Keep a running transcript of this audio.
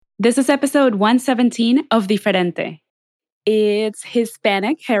This is episode 117 of Diferente. It's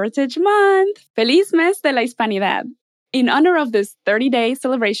Hispanic Heritage Month. Feliz mes de la Hispanidad. In honor of this 30-day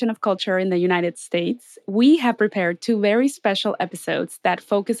celebration of culture in the United States, we have prepared two very special episodes that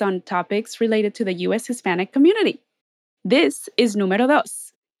focus on topics related to the U.S. Hispanic community. This is Número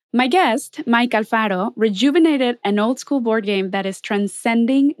Dos. My guest, Mike Alfaro, rejuvenated an old-school board game that is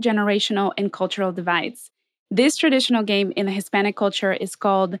transcending generational and cultural divides. This traditional game in the Hispanic culture is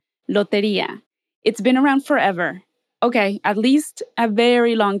called Loteria. It's been around forever. Okay, at least a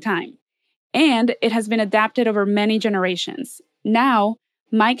very long time. And it has been adapted over many generations. Now,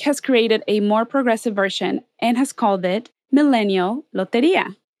 Mike has created a more progressive version and has called it Millennial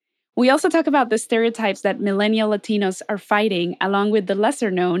Loteria. We also talk about the stereotypes that millennial Latinos are fighting, along with the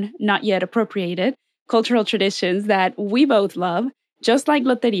lesser-known, not yet appropriated, cultural traditions that we both love, just like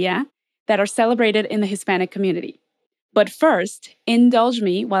Loteria, that are celebrated in the Hispanic community. But first, indulge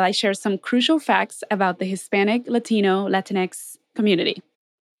me while I share some crucial facts about the Hispanic, Latino, Latinx community.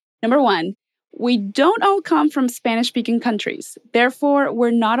 Number one, we don't all come from Spanish-speaking countries. Therefore,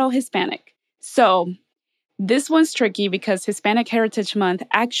 we're not all Hispanic. So, this one's tricky because Hispanic Heritage Month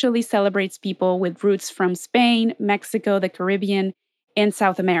actually celebrates people with roots from Spain, Mexico, the Caribbean, and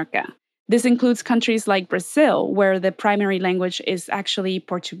South America. This includes countries like Brazil, where the primary language is actually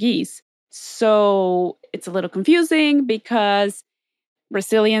Portuguese. So it's a little confusing because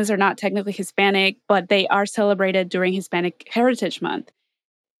Brazilians are not technically Hispanic, but they are celebrated during Hispanic Heritage Month.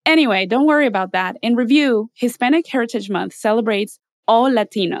 Anyway, don't worry about that. In review, Hispanic Heritage Month celebrates all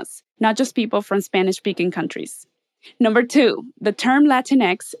Latinos, not just people from Spanish-speaking countries. Number two, the term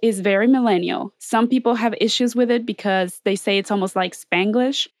Latinx is very millennial. Some people have issues with it because they say it's almost like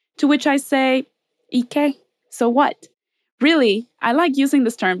Spanglish, to which I say, ¿y qué? So what? Really, I like using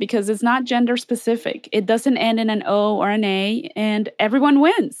this term because it's not gender specific. It doesn't end in an O or an A, and everyone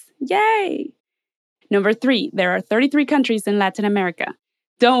wins. Yay! Number three, there are 33 countries in Latin America.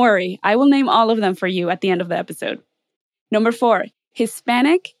 Don't worry, I will name all of them for you at the end of the episode. Number four,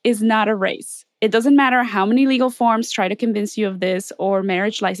 Hispanic is not a race. It doesn't matter how many legal forms try to convince you of this or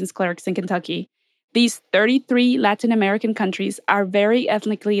marriage license clerks in Kentucky. These 33 Latin American countries are very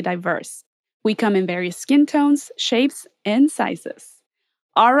ethnically diverse. We come in various skin tones, shapes, and sizes.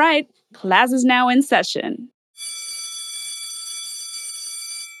 All right, class is now in session.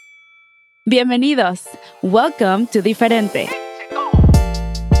 Bienvenidos. Welcome to Diferente.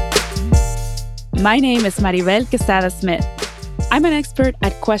 My name is Maribel Quesada Smith. I'm an expert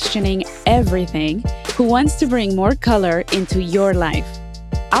at questioning everything who wants to bring more color into your life.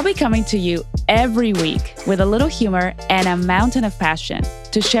 I'll be coming to you every week with a little humor and a mountain of passion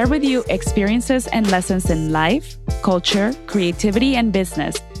to share with you experiences and lessons in life, culture, creativity, and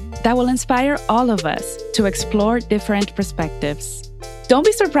business that will inspire all of us to explore different perspectives. Don't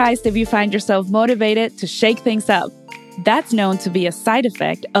be surprised if you find yourself motivated to shake things up. That's known to be a side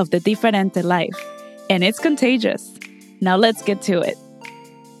effect of the Diferente life, and it's contagious. Now let's get to it.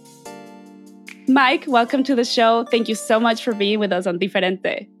 Mike, welcome to the show. Thank you so much for being with us on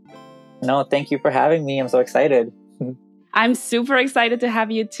Diferente. No, thank you for having me. I'm so excited. I'm super excited to have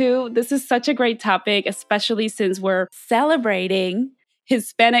you too. This is such a great topic, especially since we're celebrating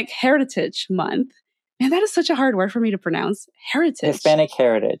Hispanic Heritage Month. And that is such a hard word for me to pronounce. Heritage. Hispanic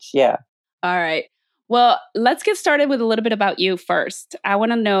heritage, yeah. All right. Well, let's get started with a little bit about you first. I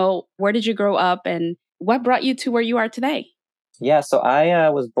want to know, where did you grow up and what brought you to where you are today? Yeah, so I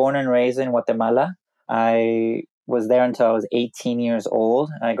was born and raised in Guatemala. I was there until I was 18 years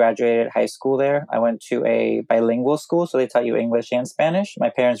old. I graduated high school there. I went to a bilingual school, so they taught you English and Spanish. My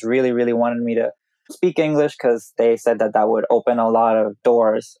parents really, really wanted me to speak English because they said that that would open a lot of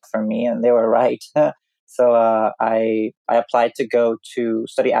doors for me, and they were right. So I applied to go to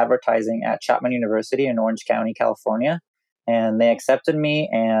study advertising at Chapman University in Orange County, California. And they accepted me,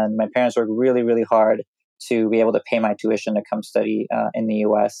 and my parents worked really, really hard to be able to pay my tuition to come study in the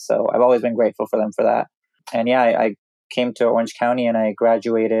U.S. So I've always been grateful for them for that. And yeah, I came to Orange County and I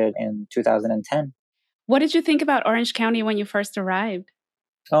graduated in 2010. What did you think about Orange County when you first arrived?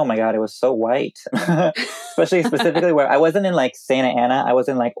 Oh my God, it was so white. Specifically where I wasn't in like Santa Ana. I was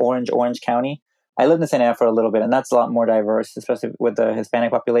in like Orange County. I lived in Santa Ana for a little bit, and that's a lot more diverse, especially with the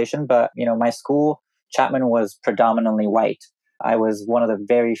Hispanic population. But, you know, my school, Chapman, was predominantly white. I was one of the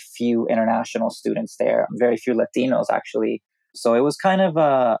very few international students there, very few Latinos, actually. So it was kind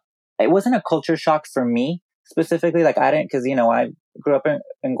of it wasn't a culture shock for me specifically. Like I didn't, because, you know, I grew up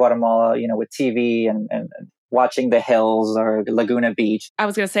in Guatemala, you know, with TV and watching the hills or Laguna Beach. I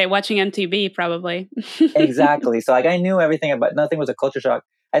was going to say watching MTV probably. Exactly. So like I knew everything about, nothing was a culture shock.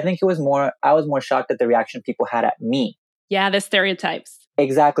 I think I was more shocked at the reaction people had at me. Yeah, the stereotypes.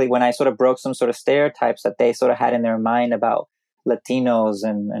 exactly when I sort of broke some sort of stereotypes that they sort of had in their mind about Latinos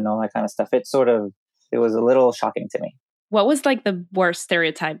and all that kind of stuff, it was a little shocking to me. What was like the worst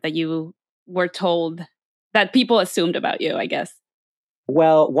stereotype that you were told that people assumed about you, I guess?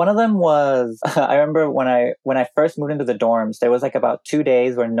 Well, one of them was I remember when I first moved into the dorms, there was like about 2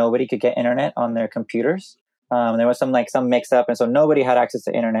 days where nobody could get internet on their computers. There was some mix up, and so nobody had access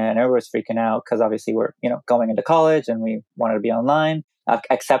to internet, and everyone was freaking out because obviously we're going into college and we wanted to be online,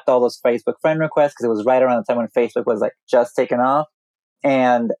 accept all those Facebook friend requests because it was right around the time when Facebook was like just taken off.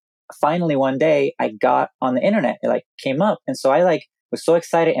 And finally one day I got on the internet. It like came up. And so I like was so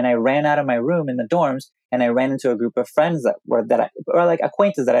excited and I ran out of my room in the dorms and I ran into a group of friends or like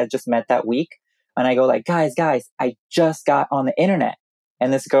acquaintances that I had just met that week. And I go like, guys, I just got on the internet.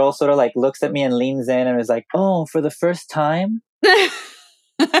 And this girl sort of like looks at me and leans in and is like, oh, for the first time?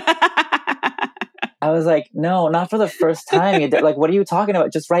 I was like, no, not for the first time. Like, what are you talking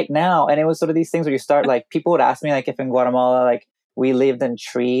about? Just right now. And it was sort of these things where you start like, people would ask me like if in Guatemala, like we lived in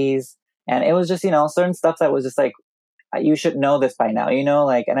trees. And it was just, certain stuff that was just like, you should know this by now,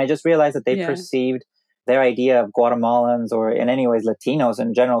 like, and I just realized that they Yeah. perceived their idea of Guatemalans or in any ways Latinos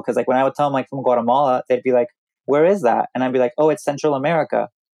in general. Cause like when I would tell them like from Guatemala, they'd be like, where is that? And I'd be like, oh, it's Central America.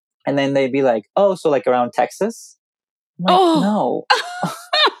 And then they'd be like, oh, so like around Texas? I'm like, no.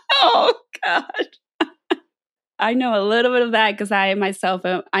 Oh, God. I know a little bit of that because I myself,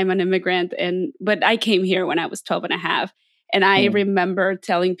 I'm an immigrant, but I came here when I was 12 and a half. And I remember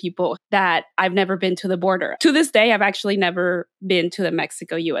telling people that I've never been to the border. To this day, I've actually never been to the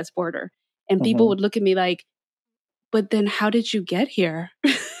Mexico-US border. And people would look at me like, but then how did you get here?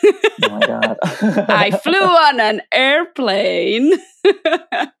 Oh my God. I flew on an airplane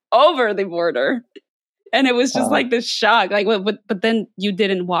over the border. And it was just like this shock. Like, but then you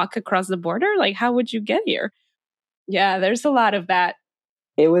didn't walk across the border? Like, how would you get here? Yeah, there's a lot of that.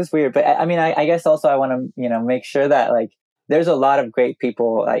 It was weird. But I mean, I guess also I want to, make sure that like, there's a lot of great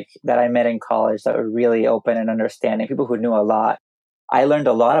people like that I met in college that were really open and understanding, people who knew a lot. I learned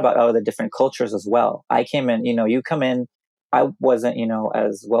a lot about other different cultures as well. I came in, you come in, I wasn't,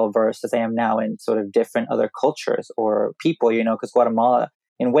 as well versed as I am now in sort of different other cultures or people, because Guatemala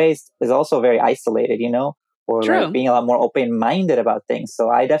in ways is also very isolated, or True. like being a lot more open-minded about things. So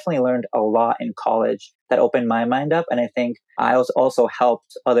I definitely learned a lot in college that opened my mind up. And I think I also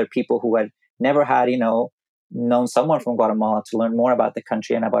helped other people who had never had, known someone from Guatemala to learn more about the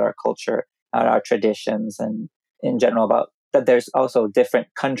country and about our culture, our traditions, and in general about that there's also different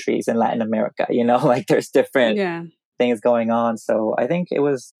countries in Latin America, like there's different things going on. So I think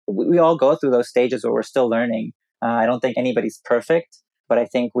we all go through those stages where we're still learning. I don't think anybody's perfect, but I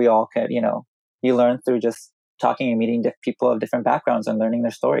think we all can, you learn through just talking and meeting people of different backgrounds and learning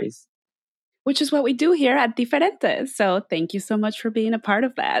their stories. Which is what we do here at Diferentes. So thank you so much for being a part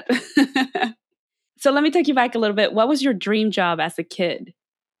of that. So let me take you back a little bit. What was your dream job as a kid?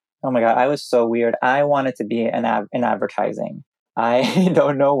 Oh my God, I was so weird. I wanted to be in advertising. I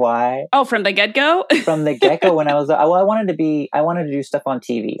don't know why. Oh, from the get-go? From the get-go, when I was, I wanted to do stuff on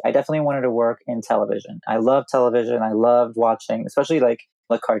TV. I definitely wanted to work in television. I love television. I loved watching, especially like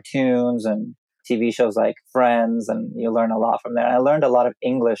cartoons and TV shows like Friends, and you learn a lot from there. And I learned a lot of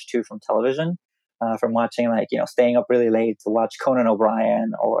English too from television, from watching like, staying up really late to watch Conan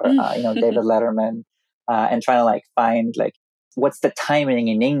O'Brien or, David Letterman, and trying to like find like, what's the timing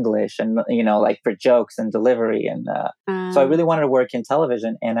in English and, like for jokes and delivery. And so I really wanted to work in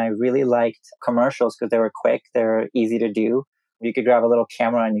television, and I really liked commercials because they were quick. They're easy to do. You could grab a little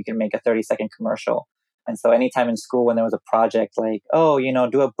camera and you can make a 30-second commercial. And so anytime in school when there was a project like, oh,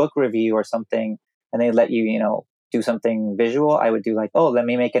 do a book review or something, and they let you, do something visual, I would do like, oh, let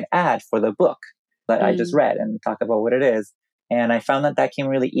me make an ad for the book that I just read and talk about what it is. And I found that came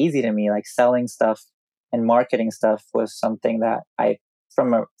really easy to me, like selling stuff and marketing stuff was something that I,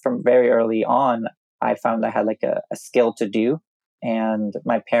 from very early on, I found I had like a skill to do. And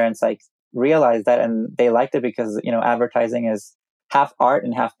my parents like realized that, and they liked it because, advertising is half art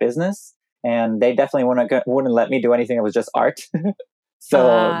and half business. And they definitely wouldn't let me do anything that was just art.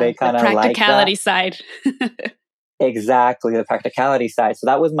 So they kind of like that. Practicality side. Exactly, the practicality side. So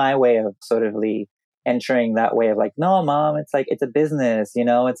that was my way of sort of entering that way of like, no, mom, it's like, it's a business,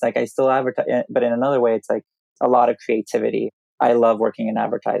 it's like I still advertise, but in another way, it's like a lot of creativity. I love working in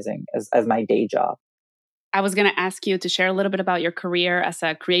advertising as my day job. I was going to ask you to share a little bit about your career as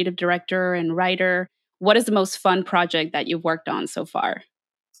a creative director and writer. What is the most fun project that you've worked on so far?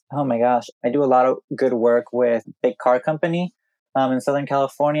 Oh my gosh. I do a lot of good work with a big car company in Southern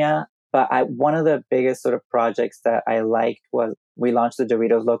California. But one of the biggest sort of projects that I liked was we launched the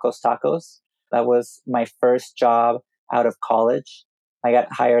Doritos Locos Tacos. That was my first job out of college. I got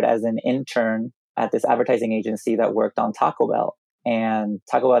hired as an intern at this advertising agency that worked on Taco Bell. And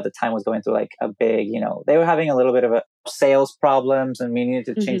Taco Bell at the time was going through like a big, they were having a little bit of a sales problems and we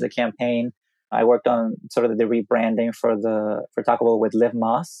needed to change the campaign. I worked on sort of the rebranding for Taco Bell with Live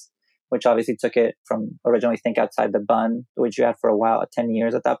Más, which obviously took it from originally Think Outside the Bun, which you had for a while, 10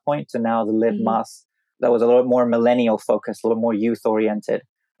 years at that point, to now the Live Más that was a little bit more millennial focused, a little more youth oriented,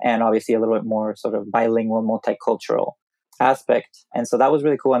 and obviously a little bit more sort of bilingual, multicultural aspect. And so that was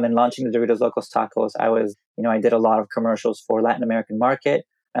really cool. And then launching the Doritos Locos Tacos, I did a lot of commercials for Latin American market,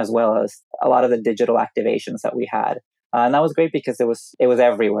 as well as a lot of the digital activations that we had. And that was great because it was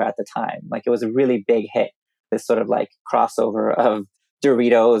everywhere at the time. Like it was a really big hit, this sort of like crossover of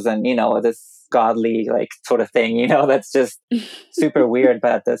Doritos and, this godly like sort of thing, that's just super weird.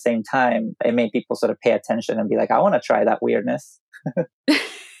 But at the same time, it made people sort of pay attention and be like, I want to try that weirdness.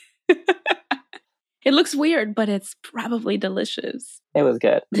 It looks weird, but it's probably delicious. It was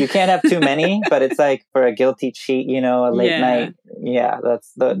good. You can't have too many, but it's like for a guilty cheat, a late night. Yeah,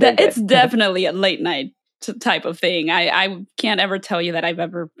 it's definitely a late night type of thing. I can't ever tell you that I've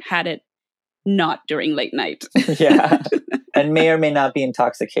ever had it not during late night. Yeah, and may or may not be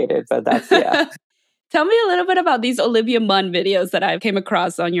intoxicated, but yeah. Tell me a little bit about these Olivia Munn videos that I came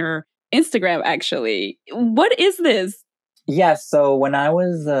across on your Instagram, actually. What is this? Yeah, so when I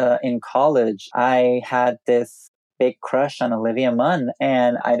was in college, I had this big crush on Olivia Munn,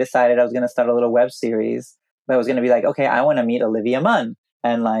 and I decided I was going to start a little web series that was going to be like, okay, I want to meet Olivia Munn,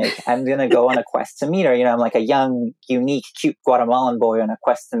 and like I'm going to go on a quest to meet her. I'm like a young, unique, cute Guatemalan boy on a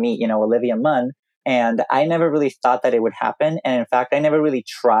quest to meet, Olivia Munn. And I never really thought that it would happen, and in fact, I never really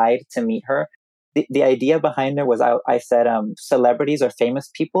tried to meet her. The idea behind it was I said celebrities or famous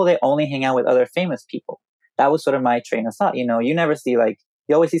people, they only hang out with other famous people. That was sort of my train of thought. You never see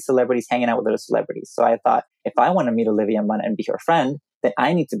you always see celebrities hanging out with other celebrities. So I thought if I want to meet Olivia Munn and be her friend, then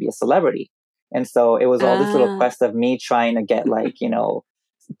I need to be a celebrity. And so it was all this little quest of me trying to get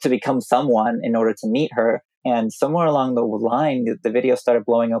to become someone in order to meet her. And somewhere along the line, the video started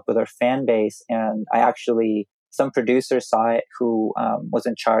blowing up with her fan base. And some producers saw it who was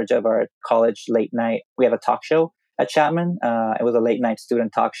in charge of our college late night. We have a talk show at Chapman. It was a late night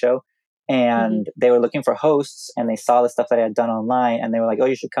student talk show. And they were looking for hosts, and they saw the stuff that I had done online, and they were like, "Oh,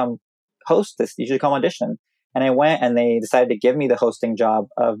 you should come host this. You should come audition." And I went, and they decided to give me the hosting job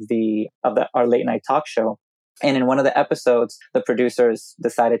of our late night talk show. And in one of the episodes, the producers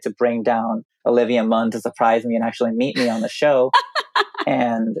decided to bring down Olivia Munn to surprise me and actually meet me on the show.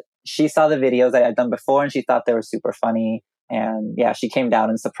 And she saw the videos I had done before, and she thought they were super funny. And yeah, she came down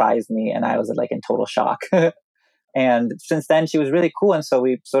and surprised me, and I was like in total shock. And since then, she was really cool. And so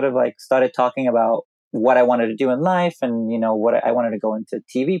we sort of started talking about what I wanted to do in life and, what I wanted to go into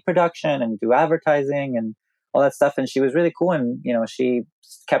TV production and do advertising and all that stuff. And she was really cool. And, she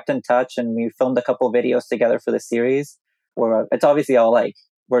kept in touch, and we filmed a couple of videos together for the series where it's obviously all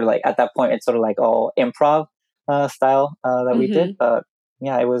we're at that point, it's sort of all improv style that we did. But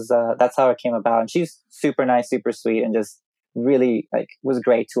yeah, it was, that's how it came about. And she's super nice, super sweet, and just really was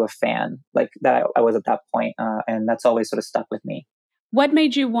great to a fan that I was at that point, and that's always sort of stuck with me. What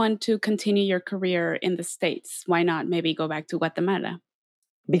made you want to continue your career in the States? Why not maybe go back to Guatemala?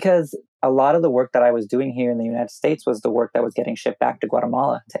 Because a lot of the work that I was doing here in the United States was the work that was getting shipped back to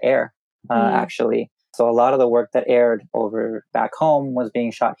Guatemala to air, actually. So a lot of the work that aired over back home was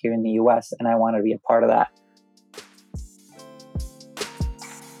being shot here in the US, and I wanted to be a part of that.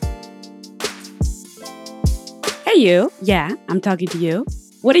 Hey, you. Yeah, I'm talking to you.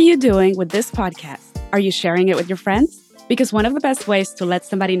 What are you doing with this podcast? Are you sharing it with your friends? Because one of the best ways to let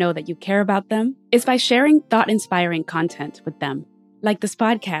somebody know that you care about them is by sharing thought-inspiring content with them. Like this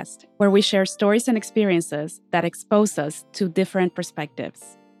podcast, where we share stories and experiences that expose us to different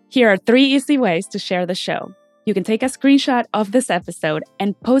perspectives. Here are 3 easy ways to share the show. You can take a screenshot of this episode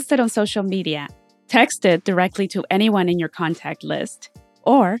and post it on social media. Text it directly to anyone in your contact list.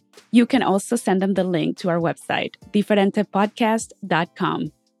 Or you can also send them the link to our website,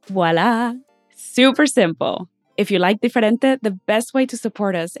 diferentepodcast.com. Voila! Super simple. If you like Diferente, the best way to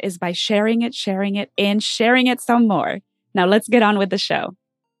support us is by sharing it, and sharing it some more. Now let's get on with the show.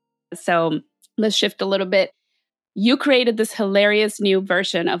 So let's shift a little bit. You created this hilarious new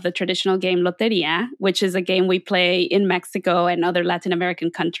version of the traditional game Loteria, which is a game we play in Mexico and other Latin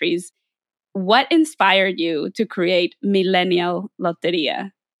American countries. What inspired you to create Millennial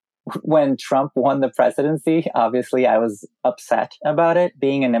Loteria? When Trump won the presidency, obviously I was upset about it.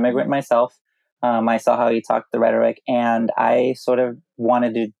 Being an immigrant myself, I saw how he talked the rhetoric, and I sort of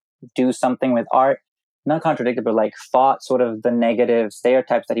wanted to do something with art, not contradicted, but fought sort of the negative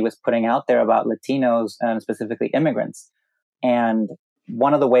stereotypes that he was putting out there about Latinos and specifically immigrants. And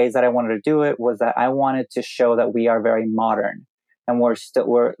one of the ways that I wanted to do it was that I wanted to show that we are very modern and we're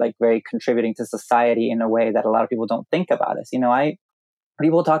like very contributing to society in a way that a lot of people don't think about us.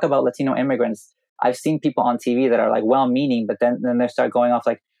 People talk about Latino immigrants. I've seen people on TV that are like well-meaning, but then they start going off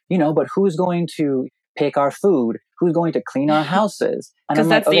like, but who's going to pick our food? Who's going to clean our houses? And because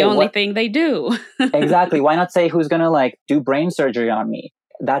that's the only thing they do. Exactly. Why not say who's going to like do brain surgery on me?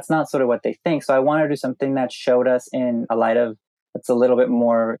 That's not sort of what they think. So I wanted to do something that showed us in a light of it's a little bit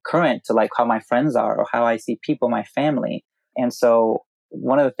more current to like how my friends are or how I see people, my family. And so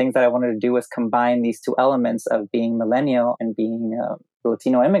one of the things that I wanted to do was combine these two elements of being millennial and being a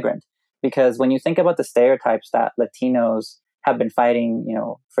Latino immigrant. Because when you think about the stereotypes that Latinos have been fighting,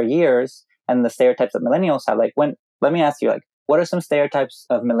 for years, and the stereotypes that millennials have, let me ask you, what are some stereotypes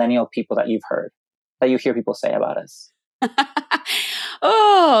of millennial people that you've heard, that you hear people say about us?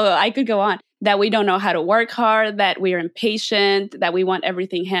 Oh, I could go on. That we don't know how to work hard, that we're impatient, that we want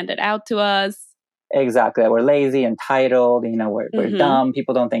everything handed out to us. Exactly. That we're lazy, entitled, we're dumb.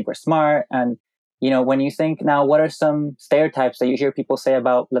 People don't think we're smart. And, when you think now, what are some stereotypes that you hear people say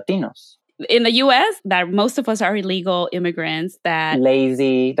about Latinos? In the US, that most of us are illegal immigrants, that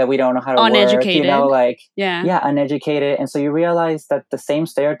lazy, that we don't know how to uneducated. work, uneducated. And so you realize that the same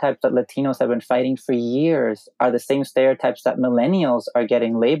stereotypes that Latinos have been fighting for years are the same stereotypes that millennials are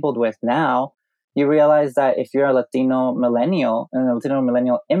getting labeled with now. You realize that if you're a Latino millennial and a Latino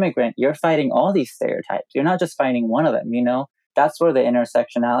millennial immigrant, you're fighting all these stereotypes. You're not just fighting one of them, That's where the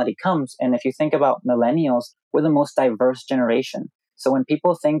intersectionality comes. And if you think about millennials, we're the most diverse generation. So when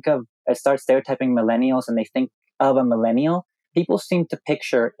people start stereotyping millennials and they think of a millennial, people seem to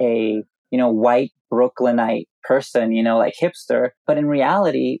picture a, white Brooklynite person, like hipster. But in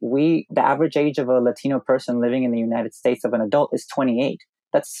reality, the average age of a Latino person living in the United States of an adult is 28.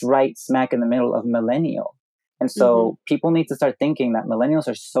 That's right smack in the middle of millennial. And so people need to start thinking that millennials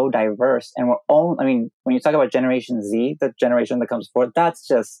are so diverse. And when you talk about Generation Z, the generation that comes forward,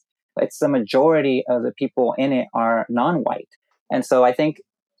 it's the majority of the people in it are non-white. And so I think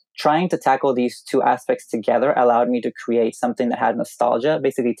trying to tackle these two aspects together allowed me to create something that had nostalgia,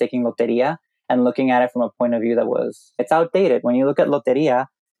 basically taking Loteria and looking at it from a point of view it's outdated. When you look at Loteria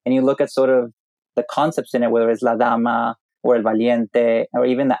and you look at sort of the concepts in it, whether it's La Dama or El Valiente or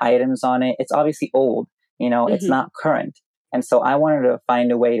even the items on it, it's obviously old, it's not current. And so I wanted to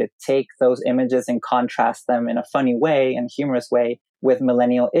find a way to take those images and contrast them in a funny way and humorous way with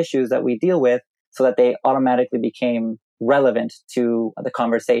millennial issues that we deal with so that they automatically became relevant to the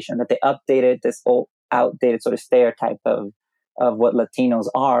conversation, that they updated this old, outdated sort of stereotype of what Latinos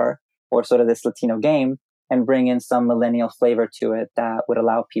are, or sort of this Latino game, and bring in some millennial flavor to it that would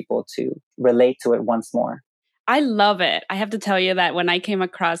allow people to relate to it once more. I love it. I have to tell you that when I came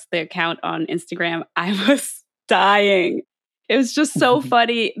across the account on Instagram, I was dying. It was just so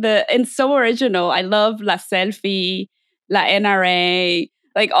funny and so original. I love La Selfie, La NRA,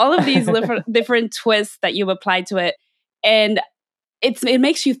 like all of these different twists that you've applied to it. And it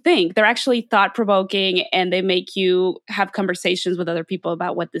makes you think. They're actually thought-provoking, and they make you have conversations with other people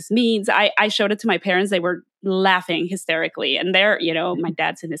about what this means. I showed it to my parents. They were laughing hysterically. And they're, my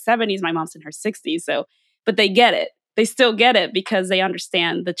dad's in his 70s, my mom's in her 60s. But they get it. They still get it because they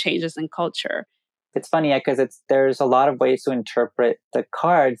understand the changes in culture. It's funny because there's a lot of ways to interpret the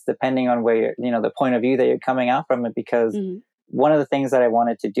cards depending on where the point of view that you're coming out from it. Because one of the things that I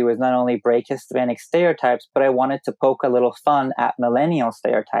wanted to do is not only break Hispanic stereotypes, but I wanted to poke a little fun at millennial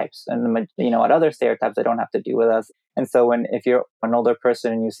stereotypes and at other stereotypes that don't have to do with us. And so if you're an older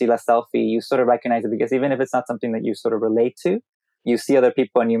person and you see La Selfie, you sort of recognize it because even if it's not something that you sort of relate to, you see other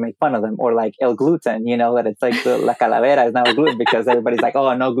people and you make fun of them. Or like El Gluten, that it's like La Calavera is now a gluten because everybody's like,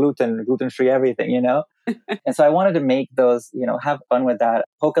 oh, no gluten, gluten-free everything, And so I wanted to make those, have fun with that,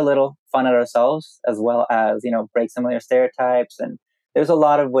 poke a little fun at ourselves, as well as, break some of your stereotypes. And there's a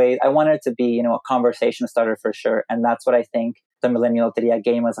lot of ways. I wanted it to be, a conversation starter for sure. And that's what I think the Millennial Loteria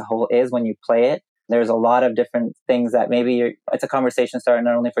game as a whole is when you play it. There's a lot of different things that maybe it's a conversation starter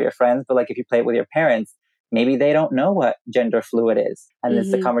not only for your friends, but like if you play it with your parents, maybe they don't know what gender fluid is. And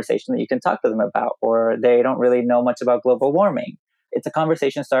it's a conversation that you can talk to them about, or they don't really know much about global warming. It's a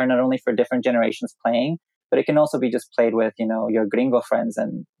conversation starter not only for different generations playing, but it can also be just played with, your gringo friends,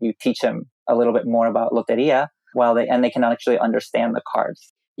 and you teach them a little bit more about Loteria and they can actually understand the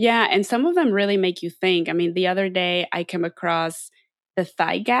cards. Yeah. And some of them really make you think. I mean, the other day I came across the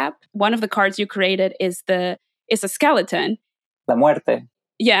thigh gap. One of the cards you created is a skeleton. La muerte.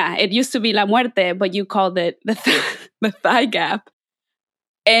 Yeah, it used to be La Muerte, but you called it the thigh gap.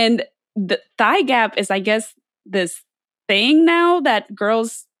 And the thigh gap is, I guess, this thing now that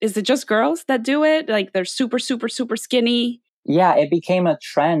is it just girls that do it? Like they're super, super, super skinny Yeah, it became a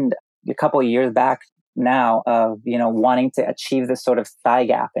trend a couple of years back now of, wanting to achieve this sort of thigh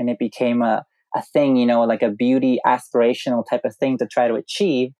gap. And it became a thing, like a beauty aspirational type of thing to try to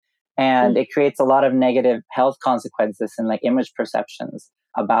achieve. And it creates a lot of negative health consequences and like image perceptions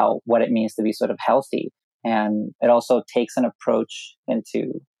about what it means to be sort of healthy. And it also takes an approach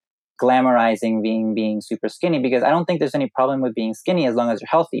into glamorizing being super skinny, because I don't think there's any problem with being skinny as long as you're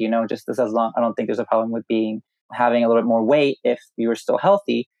healthy, just as long. I don't think there's a problem with having a little bit more weight if you're still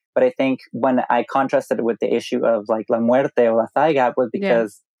healthy. But I think when I contrasted it with the issue of like la muerte or la thigh gap was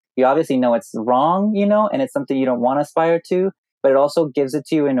because you obviously know it's wrong, and it's something you don't want to aspire to, but it also gives it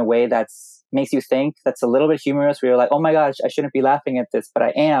to you in a way that's makes you think, that's a little bit humorous, where you're like, oh my gosh, I shouldn't be laughing at this, but I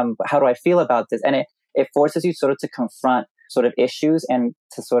am. But how do I feel about this? And it forces you sort of to confront sort of issues and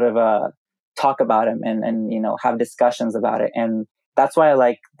to sort of talk about them and have discussions about it. And that's why I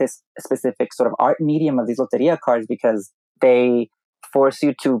like this specific sort of art medium of these loteria cards, because they force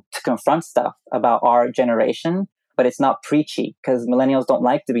you to confront stuff about our generation, but it's not preachy, because millennials don't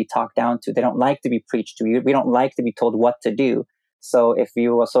like to be talked down to. They don't like to be preached to. We don't like to be told what to do. So if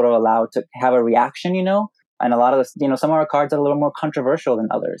you are sort of allowed to have a reaction, and a lot of this, some of our cards are a little more controversial than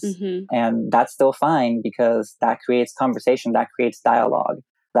others. And that's still fine, because that creates conversation, that creates dialogue.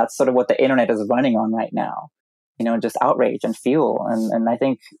 That's sort of what the internet is running on right now, just outrage and fuel. And I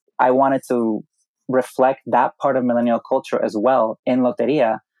think I wanted to reflect that part of millennial culture as well in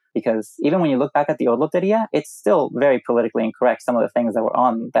Loteria, because even when you look back at the old Loteria, it's still very politically incorrect, some of the things that were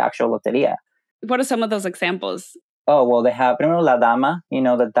on the actual Loteria. What are some of those examples? Oh, well, they have, primero, La Dama,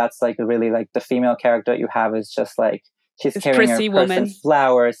 that's like really like the female character that you have is just like, she's This carrying her prissy purse woman. and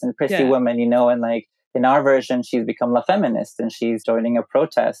flowers and prissy woman, and like in our version, she's become La Feminist and she's joining a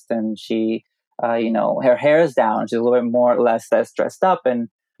protest and she, her hair is down. She's a little bit more or less dressed up. And,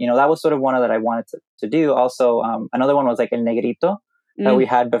 that was sort of one that I wanted to do. Also, another one was like El Negrito that we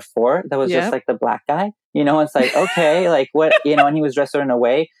had before. That was just like the black guy, it's like, okay, like what, and he was dressed in a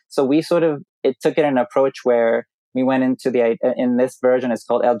way. So we sort of, it took it an approach where we went into in this version, it's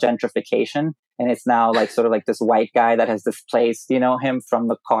called El Gentrification. And it's now like sort of like this white guy that has displaced, him from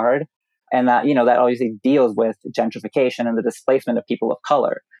the card. And that, that obviously deals with gentrification and the displacement of people of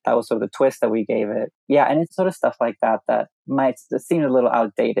color. That was sort of the twist that we gave it. Yeah. And it's sort of stuff like that might seem a little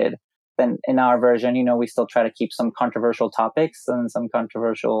outdated. Then in our version, we still try to keep some controversial topics and some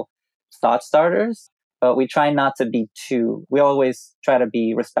controversial thought starters. But we try not to be we always try to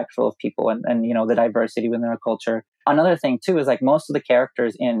be respectful of people and the diversity within our culture. Another thing too is like most of the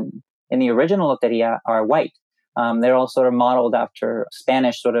characters in the original Loteria are white. They're all sort of modeled after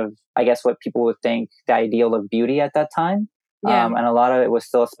Spanish, sort of, I guess, what people would think the ideal of beauty at that time. And a lot of it was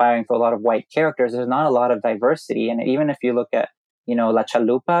still aspiring for a lot of white characters. There's not a lot of diversity. And even if you look at, La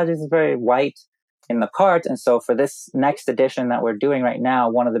Chalupa is very white in the cards. And so for this next edition that we're doing right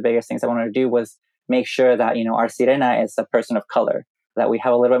now, one of the biggest things I wanted to do was make sure that, our Sirena is a person of color, that we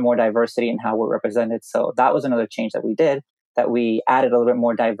have a little bit more diversity in how we're represented. So that was another change that we did, that we added a little bit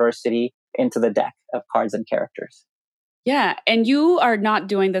more diversity into the deck of cards and characters. Yeah. And you are not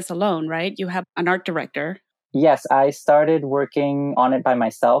doing this alone, right? You have an art director. Yes, I started working on it by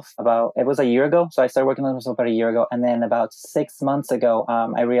myself it was a year ago. So I started working on it about a year ago. And then about 6 months ago,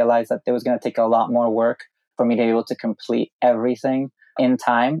 I realized that it was going to take a lot more work for me to be able to complete everything in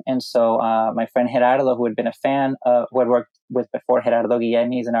time. And so my friend Gerardo, who had been a fan, who had worked with before, Gerardo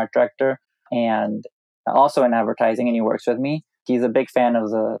Guillén, he's an art director and also in advertising, and he works with me. He's a big fan of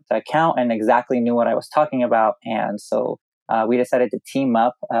the account and exactly knew what I was talking about. And so we decided to team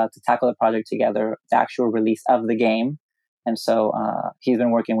up to tackle the project together, the actual release of the game. And so he's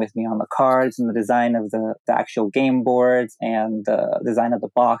been working with me on the cards and the design of the actual game boards and the design of the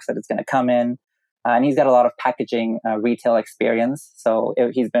box that it's going to come in. And he's got a lot of packaging retail experience. So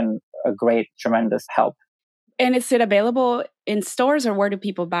he's been a great, tremendous help. And is it available in stores, or where do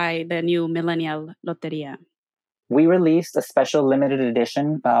people buy the new Millennial Loteria? We released a special limited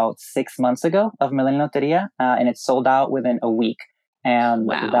edition about 6 months ago of Millennial Loteria, and it sold out within a week. And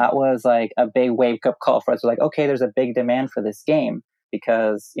that was like a big wake-up call for us. We're like, okay, there's a big demand for this game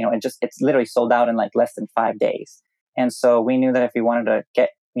because, it's literally sold out in like less than 5 days. And so we knew that if we wanted to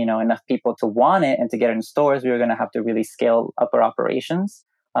get, enough people to want it and to get it in stores, we were going to have to really scale up our operations.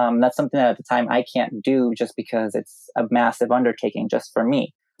 That's something that at the time I can't do just because it's a massive undertaking just for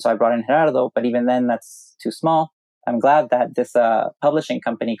me. So I brought in Gerardo, but even then that's too small. I'm glad that this publishing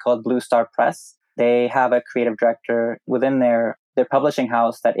company called Blue Star Press, they have a creative director within their publishing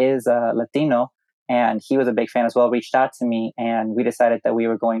house that is Latino, and he was a big fan as well, reached out to me, and we decided that we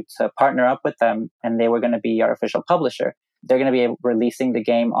were going to partner up with them, and they were going to be our official publisher. They're going to be releasing the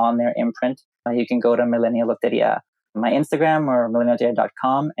game on their imprint. You can go to Millennial Loteria my Instagram or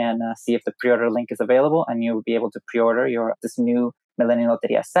millennialloteria.com and see if the pre-order link is available, and you'll be able to pre-order this new Millennial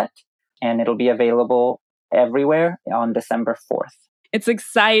Loteria set, and it'll be available everywhere on December 4th. It's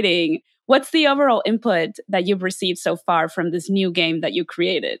exciting. What's the overall input that you've received so far from this new game that you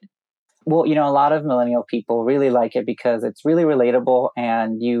created? Well, a lot of millennial people really like it because it's really relatable,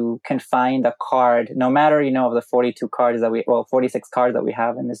 and you can find a card, no matter, of the 46 cards that we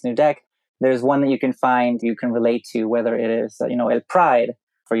have in this new deck. There's one that you can find, you can relate to, whether it is, El Pride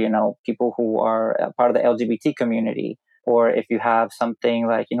for, people who are part of the LGBT community, or if you have something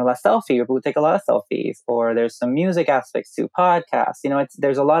like, La Selfie, people who take a lot of selfies, or there's some music aspects to podcasts.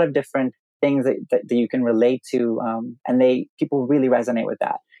 There's a lot of different things that you can relate to, and people really resonate with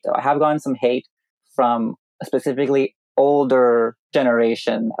that. So I have gotten some hate from specifically older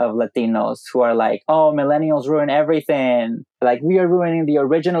generation of Latinos who are like, oh, millennials ruin everything. Like, we are ruining the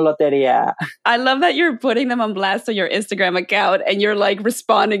original Loteria. I love that you're putting them on blast on your Instagram account and you're like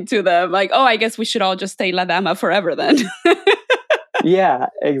responding to them like, oh, I guess we should all just stay La Dama forever then. Yeah,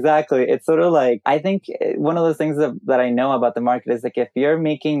 exactly. It's sort of like, I think one of those things that I know about the market is like, if you're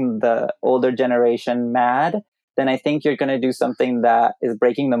making the older generation mad, then I think you're going to do something that is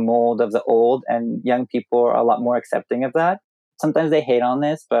breaking the mold of the old, and young people are a lot more accepting of that. Sometimes they hate on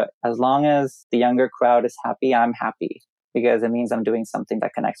this, but as long as the younger crowd is happy, I'm happy, because it means I'm doing something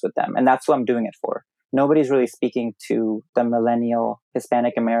that connects with them. And that's what I'm doing it for. Nobody's really speaking to the millennial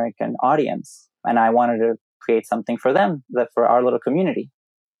Hispanic American audience. And I wanted to create something for them, for our little community.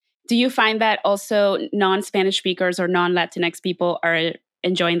 Do you find that also non-Spanish speakers or non-Latinx people are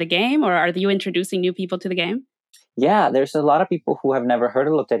enjoying the game, or are you introducing new people to the game? Yeah, there's a lot of people who have never heard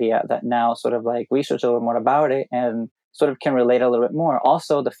of Loteria that now sort of like research a little more about it and sort of can relate a little bit more.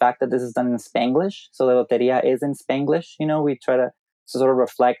 Also, the fact that this is done in Spanglish, so the Loteria is in Spanglish, we try to sort of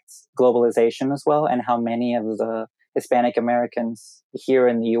reflect globalization as well, and how many of the Hispanic Americans here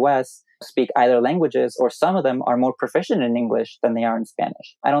in the US speak either languages, or some of them are more proficient in English than they are in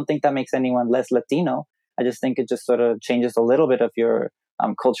Spanish. I don't think that makes anyone less Latino. I just think it just sort of changes a little bit of your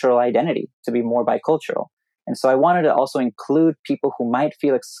cultural identity to be more bicultural. And so I wanted to also include people who might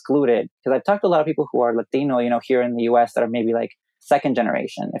feel excluded, because I've talked to a lot of people who are Latino, here in the US, that are maybe like second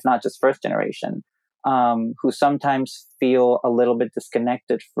generation, if not just first generation, who sometimes feel a little bit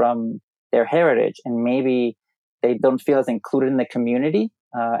disconnected from their heritage, and maybe they don't feel as included in the community.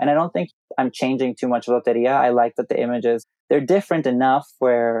 And I don't think I'm changing too much of Loteria. I like that the images, they're different enough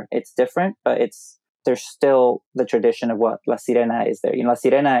where it's different, but there's still the tradition of what La Sirena is there. La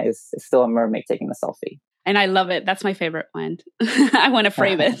Sirena is still a mermaid taking a selfie. And I love it. That's my favorite one. I want to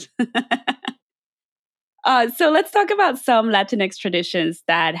frame it. So let's talk about some Latinx traditions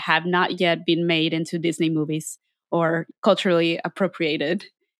that have not yet been made into Disney movies or culturally appropriated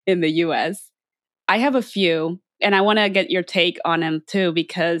in the US. I have a few, and I want to get your take on them too,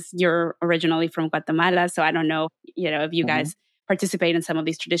 because you're originally from Guatemala. So I don't know, if you guys participate in some of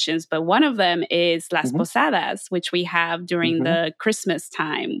these traditions, but one of them is Las Posadas, which we have during the Christmas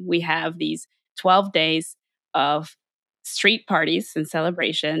time. We have these 12 days of street parties and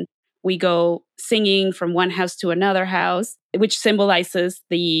celebration. We go singing from one house to another house, which symbolizes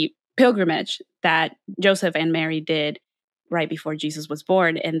the pilgrimage that Joseph and Mary did right before Jesus was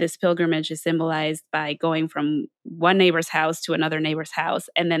born. And this pilgrimage is symbolized by going from one neighbor's house to another neighbor's house.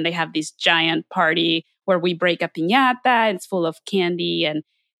 And then they have this giant party where we break a piñata. It's full of candy and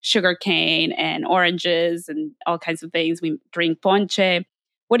sugar cane and oranges and all kinds of things. We drink ponche.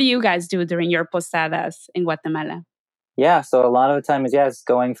 What do you guys do during your posadas in Guatemala? Yeah, so a lot of the time is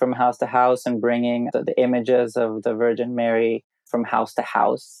going from house to house and bringing the images of the Virgin Mary from house to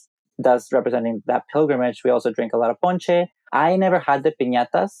house, thus representing that pilgrimage. We also drink a lot of ponche. I never had the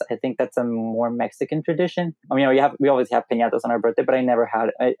piñatas. I think that's a more Mexican tradition. I mean, we always have piñatas on our birthday, but I never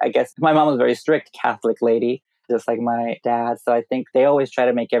had it. I guess my mom was a very strict Catholic lady, just like my dad. So I think they always try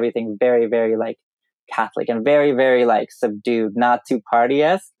to make everything very, very like Catholic and very, very like subdued, not too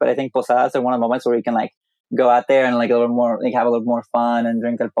party-esque. But I think posadas are one of the moments where you can like go out there and like a little more, like have a little more fun and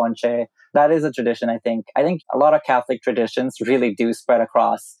drink el ponche. That is a tradition, I think. I think a lot of Catholic traditions really do spread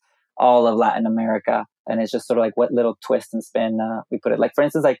across all of Latin America. And it's just sort of like what little twist and spin we put it. Like, for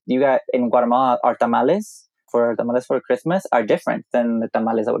instance, like you got in Guatemala, our tamales for Christmas are different than the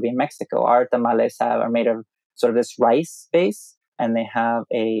tamales that would be in Mexico. Our tamales are made of sort of this rice base, and they have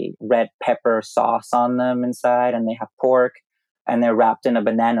a red pepper sauce on them inside, and they have pork, and they're wrapped in a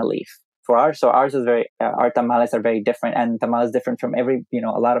banana leaf. For ours, so ours is our tamales are very different, and tamales different from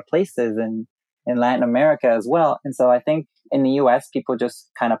a lot of places in Latin America as well. And so I think in the US, people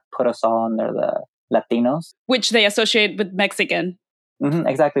just kind of put us all under the Latinos, which they associate with Mexican.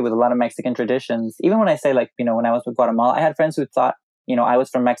 Exactly, with a lot of Mexican traditions. Even when I say, like, when I was with Guatemala, I had friends who thought, I was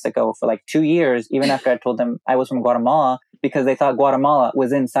from Mexico for like 2 years, even after I told them I was from Guatemala, because they thought Guatemala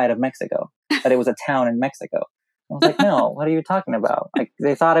was inside of Mexico, that it was a town in Mexico. I was like, no, what are you talking about? Like,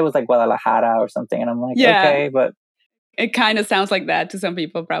 they thought it was like Guadalajara or something. And I'm like, okay, but it kind of sounds like that to some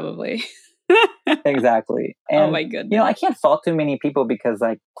people, probably. Exactly. And, oh my goodness. I can't fault too many people because,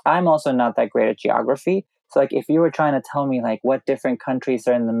 like, I'm also not that great at geography. So, like, if you were trying to tell me, like, what different countries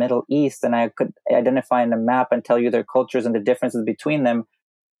are in the Middle East, and I could identify in a map and tell you their cultures and the differences between them,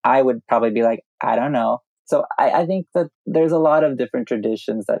 I would probably be like, I don't know. So I think that there's a lot of different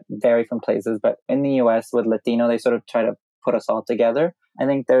traditions that vary from places. But in the US with Latino, they sort of try to put us all together. I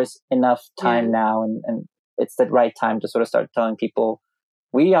think there's enough time now, and it's the right time to sort of start telling people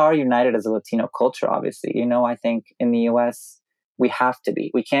we are united as a Latino culture, obviously. I think in the US, we have to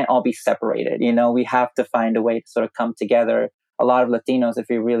be. We can't all be separated. We have to find a way to sort of come together. A lot of Latinos, if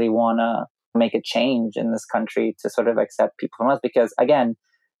we really want to make a change in this country, to sort of accept people from us. Because again,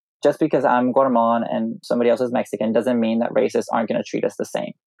 just because I'm Guatemalan and somebody else is Mexican doesn't mean that racists aren't going to treat us the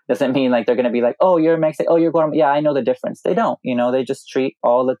same. Doesn't mean like they're going to be like, oh, you're Mexican, oh, you're Guatemalan. Yeah, I know the difference. They don't. They just treat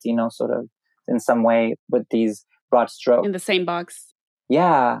all Latinos sort of in some way with these broad strokes. In the same box.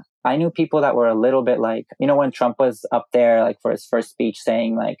 Yeah, I knew people that were a little bit like, when Trump was up there, like for his first speech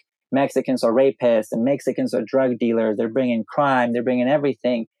saying like Mexicans are rapists and Mexicans are drug dealers, they're bringing crime, they're bringing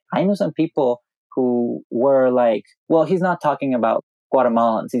everything. I knew some people who were like, well, he's not talking about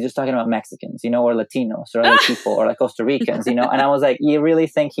Guatemalans, he's just talking about Mexicans, or Latinos or other people or like Costa Ricans, and I was like, you really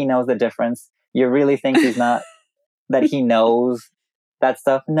think he knows the difference? You really think he's not, that he knows that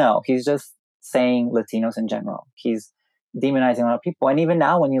stuff? No, he's just saying Latinos in general. He's demonizing a lot of people. And even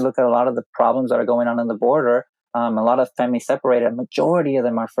now, when you look at a lot of the problems that are going on the border, a lot of families separated, a majority of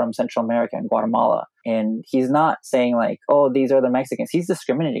them are from Central America and Guatemala. And he's not saying like, oh, these are the Mexicans. He's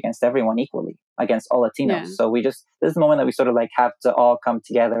discriminating against everyone equally, against all Latinos. Yeah. So this is the moment that we sort of like have to all come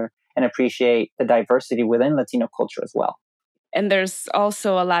together and appreciate the diversity within Latino culture as well. And there's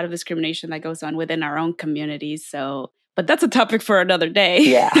also a lot of discrimination that goes on within our own communities. But that's a topic for another day.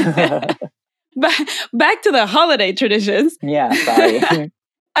 Yeah. Back to the holiday traditions. Yeah, sorry.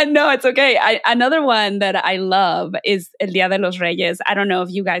 No, it's okay. Another one that I love is El Día de los Reyes. I don't know if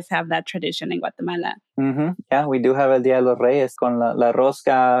you guys have that tradition in Guatemala. Mm-hmm. Yeah, we do have El Día de los Reyes con la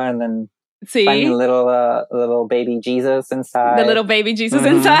rosca, and then finding little baby Jesus inside. The little baby Jesus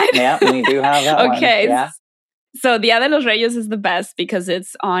inside? Yeah, we do have that one. Okay. Yeah. So Día de los Reyes is the best because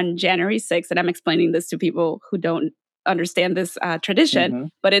it's on January 6th, and I'm explaining this to people who don't understand this tradition,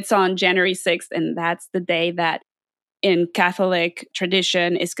 but it's on January 6th, and that's the day that in Catholic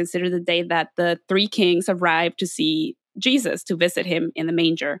tradition is considered the day that the three kings arrived to see Jesus, to visit him in the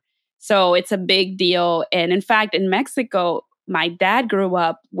manger. So it's a big deal. And in fact, in Mexico, my dad grew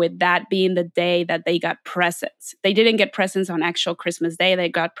up with that being the day that they got presents. They didn't get presents on actual Christmas Day. They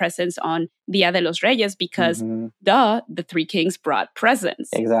got presents on Día de los Reyes because the three kings brought presents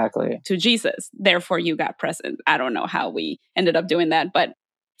to Jesus. Therefore, you got presents. I don't know how we ended up doing that. But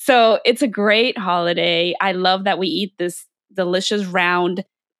so it's a great holiday. I love that we eat this delicious round.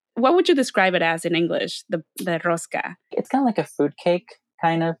 What would you describe it as in English? The rosca. It's kind of like a fruit cake,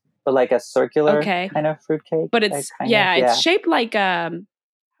 kind of. But like a circular kind of fruitcake. But it's, it's shaped like,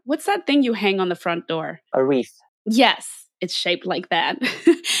 what's that thing you hang on the front door? A wreath. Yes, it's shaped like that.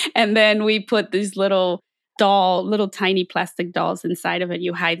 And then we put these little tiny plastic dolls inside of it.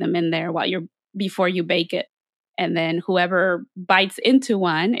 You hide them in there before you bake it. And then whoever bites into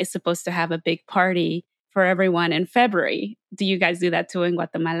one is supposed to have a big party for everyone in February. Do you guys do that too in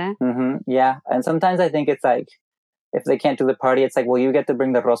Guatemala? Mm-hmm. Yeah. And sometimes I think it's like, if they can't do the party, it's like, well, you get to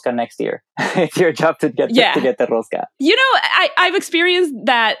bring the rosca next year. It's your job to get the rosca. I've experienced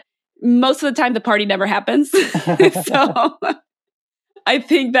that most of the time the party never happens. So I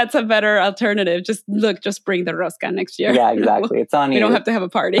think that's a better alternative. Just bring the rosca next year. Yeah, exactly. It's on you. We don't have to have a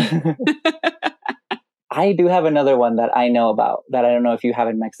party. I do have another one that I know about that I don't know if you have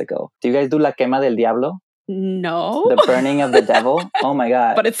in Mexico. Do you guys do la quema del diablo? No. The burning of the devil? Oh my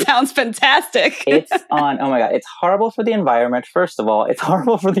God. But it sounds fantastic. Oh my God. It's horrible for the environment. First of all, it's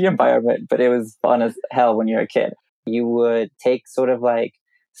horrible for the environment, but it was fun as hell when you're a kid. You would take sort of like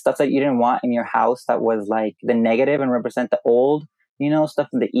stuff that you didn't want in your house that was like the negative and represent the old, stuff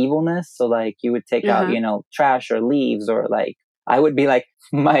of the evilness. So like you would take out, trash or leaves, or like I would be like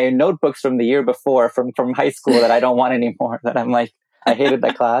my notebooks from the year before from high school that I don't want anymore, that I'm like, I hated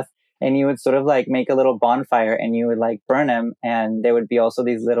that class. And you would sort of like make a little bonfire and you would like burn them. And there would be also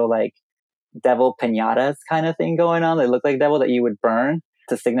these little like devil piñatas kind of thing going on. They look like devil that you would burn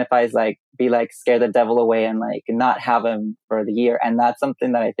to signify like, be like, scare the devil away and like not have him for the year. And that's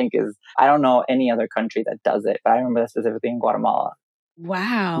something that I think is, I don't know any other country that does it, but I remember that specifically in Guatemala.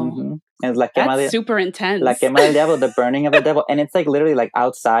 Wow. Mm-hmm. It's La That's super intense. La Quema del Diablo, the burning of the devil. And it's like literally like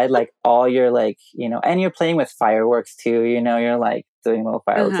outside, like all your like, you know, and you're playing with fireworks too, you know, you're like doing little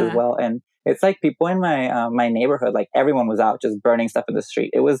fireworks as well. And it's like people in my neighborhood, like everyone was out just burning stuff in the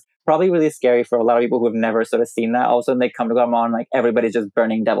street. It was probably really scary for a lot of people who have never sort of seen that. All of a sudden they come to Guatemala and like everybody's just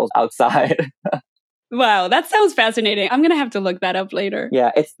burning devils outside. Wow, that sounds fascinating. I'm going to have to look that up later.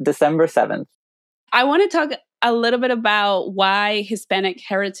 Yeah, it's December 7th. I want to talk a little bit about why Hispanic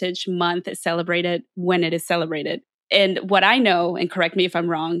Heritage Month is celebrated when it is celebrated. And what I know, and correct me if I'm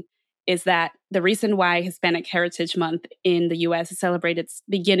wrong, is that the reason why Hispanic Heritage Month in the US is celebrated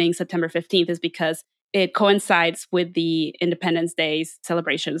beginning September 15th is because it coincides with the Independence Day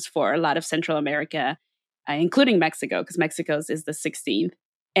celebrations for a lot of Central America, including Mexico, because Mexico's is the 16th.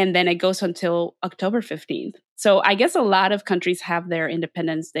 And then it goes until October 15th. So I guess a lot of countries have their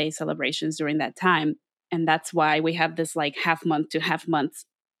Independence Day celebrations during that time. And that's why we have this like half month to half month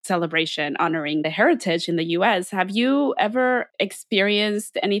celebration honoring the heritage in the US. Have you ever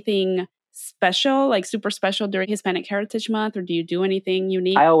experienced anything special, like super special during Hispanic Heritage Month, or do you do anything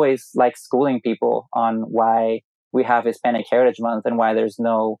unique? I always like schooling people on why we have Hispanic Heritage Month and why there's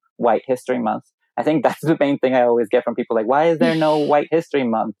no White History Month. I think that's the main thing I always get from people, like, why is there no White History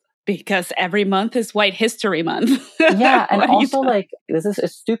Month? Because every month is White History Month. Yeah, and also like, this is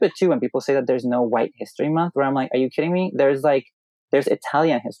stupid too when people say that there's no White History Month, where I'm like, are you kidding me? There's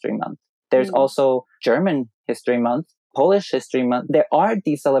Italian History Month. There's also German History Month, Polish History Month. There are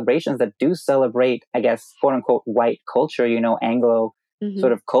these celebrations that do celebrate, I guess, quote unquote, white culture, you know, Anglo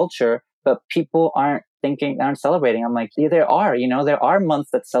sort of culture, but people aren't celebrating. I'm like, yeah, there are months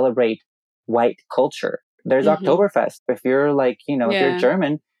that celebrate white culture. There's Oktoberfest. If you're like, you know, if you're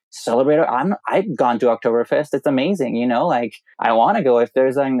German, celebrate. I've gone to Oktoberfest. It's amazing. You know, like I want to go. If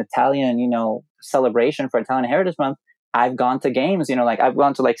there's an Italian, you know, celebration for Italian Heritage Month, I've gone to games, you know, like I've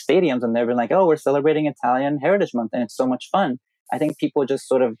gone to like stadiums and they've been like, oh, we're celebrating Italian Heritage Month. And it's so much fun. I think people just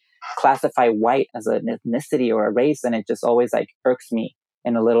sort of classify white as an ethnicity or a race. And it just always like irks me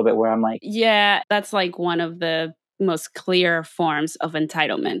in a little bit where I'm like, yeah, that's like one of the most clear forms of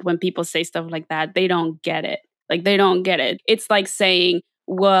entitlement. When people say stuff like that, they don't get it. Like they don't get it. It's like saying,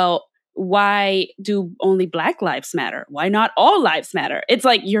 well, why do only Black lives matter? Why not all lives matter? It's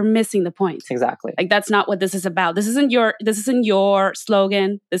like you're missing the point. Exactly. Like that's not what this is about. This isn't your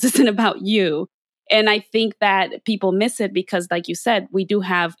slogan. This isn't about you. And I think that people miss it because, like you said, we do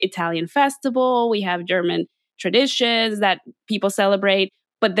have Italian festival, we have German traditions that people celebrate,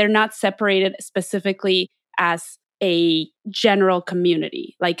 but they're not separated specifically as a general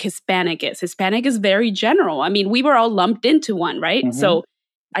community like Hispanic is. Hispanic is very general. I mean, we were all lumped into one, right? So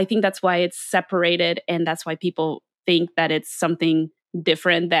I think that's why it's separated, and that's why people think that it's something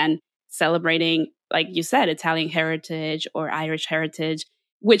different than celebrating, like you said, Italian heritage or Irish heritage,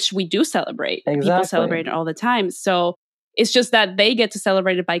 which we do celebrate. Exactly. People celebrate it all the time. So it's just that they get to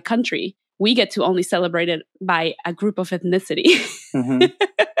celebrate it by country. We get to only celebrate it by a group of ethnicity.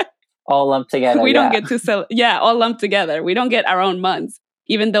 All lumped together. We don't get to all lumped together. We don't get our own months,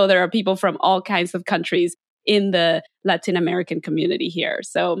 even though there are people from all kinds of countries in the Latin American community here.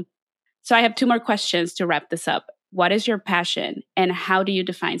 So I have two more questions to wrap this up. What is your passion and how do you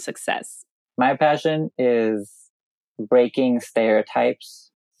define success? My passion is breaking stereotypes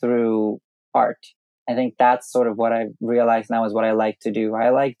through art. I think that's sort of what I've realized now is what I like to do.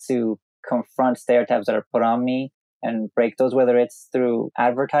 I like to confront stereotypes that are put on me and break those, whether it's through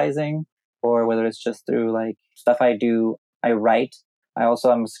advertising or whether it's just through like stuff I do. I write. I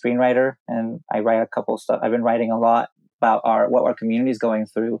also am a screenwriter and I write a couple stuff. I've been writing a lot about what our community is going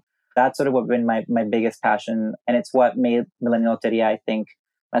through. That's sort of what been my biggest passion. And it's what made Millennial Loteria, I think,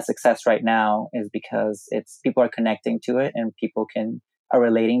 a success right now, is because it's people are connecting to it and people are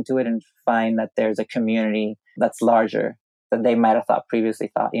relating to it and find that there's a community that's larger than they might have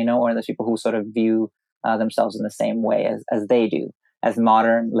previously thought, you know, or there's people who sort of view themselves in the same way as they do, as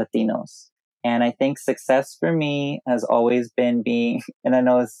modern Latinos. And I think success for me has always been being, and I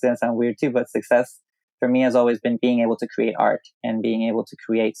know it's going to sound weird too, but success for me has always been being able to create art and being able to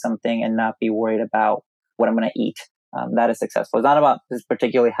create something and not be worried about what I'm going to eat. That is successful. It's not about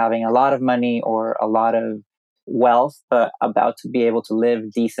particularly having a lot of money or a lot of wealth, but about to be able to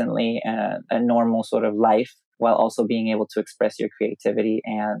live decently and a normal sort of life while also being able to express your creativity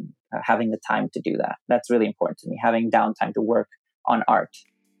and having the time to do that. That's really important to me, having downtime to work on art.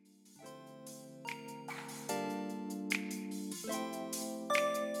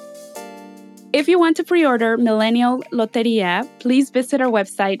 If you want to pre-order Millennial Loteria, please visit our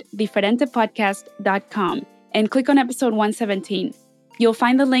website, diferentepodcast.com, and click on episode 117. You'll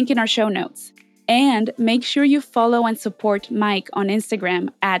find the link in our show notes. And make sure you follow and support Mike on Instagram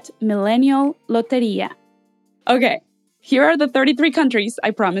at Millennial Loteria. Okay, here are the 33 countries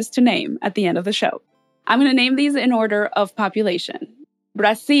I promised to name at the end of the show. I'm going to name these in order of population.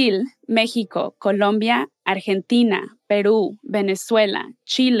 Brazil, Mexico, Colombia, Argentina, Peru, Venezuela,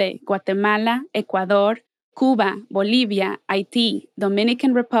 Chile, Guatemala, Ecuador, Cuba, Bolivia, Haití,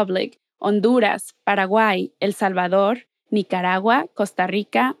 Dominican Republic, Honduras, Paraguay, El Salvador, Nicaragua, Costa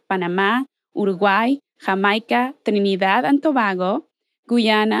Rica, Panamá, Uruguay, Jamaica, Trinidad and Tobago,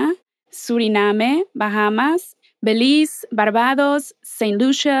 Guyana, Suriname, Bahamas, Belize, Barbados, St.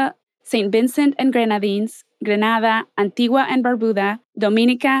 Lucia, St. Vincent and Grenadines, Grenada, Antigua and Barbuda,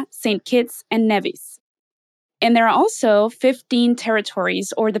 Dominica, St. Kitts, and Nevis. And there are also 15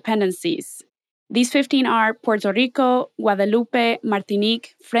 territories or dependencies. These 15 are Puerto Rico, Guadalupe,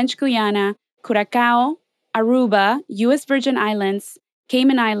 Martinique, French Guiana, Curacao, Aruba, U.S. Virgin Islands,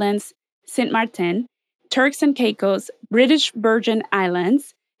 Cayman Islands, Sint Maarten, Turks and Caicos, British Virgin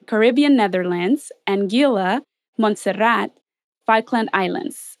Islands, Caribbean Netherlands, Anguilla, Montserrat, Falkland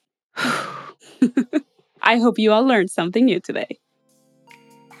Islands. I hope you all learned something new today.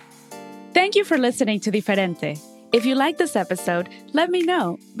 Thank you for listening to Diferente. If you like this episode, let me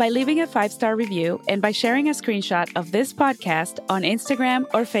know by leaving a 5-star review and by sharing a screenshot of this podcast on Instagram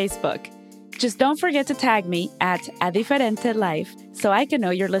or Facebook. Just don't forget to tag me at @adiferentelife so I can know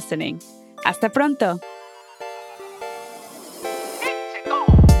you're listening. Hasta pronto!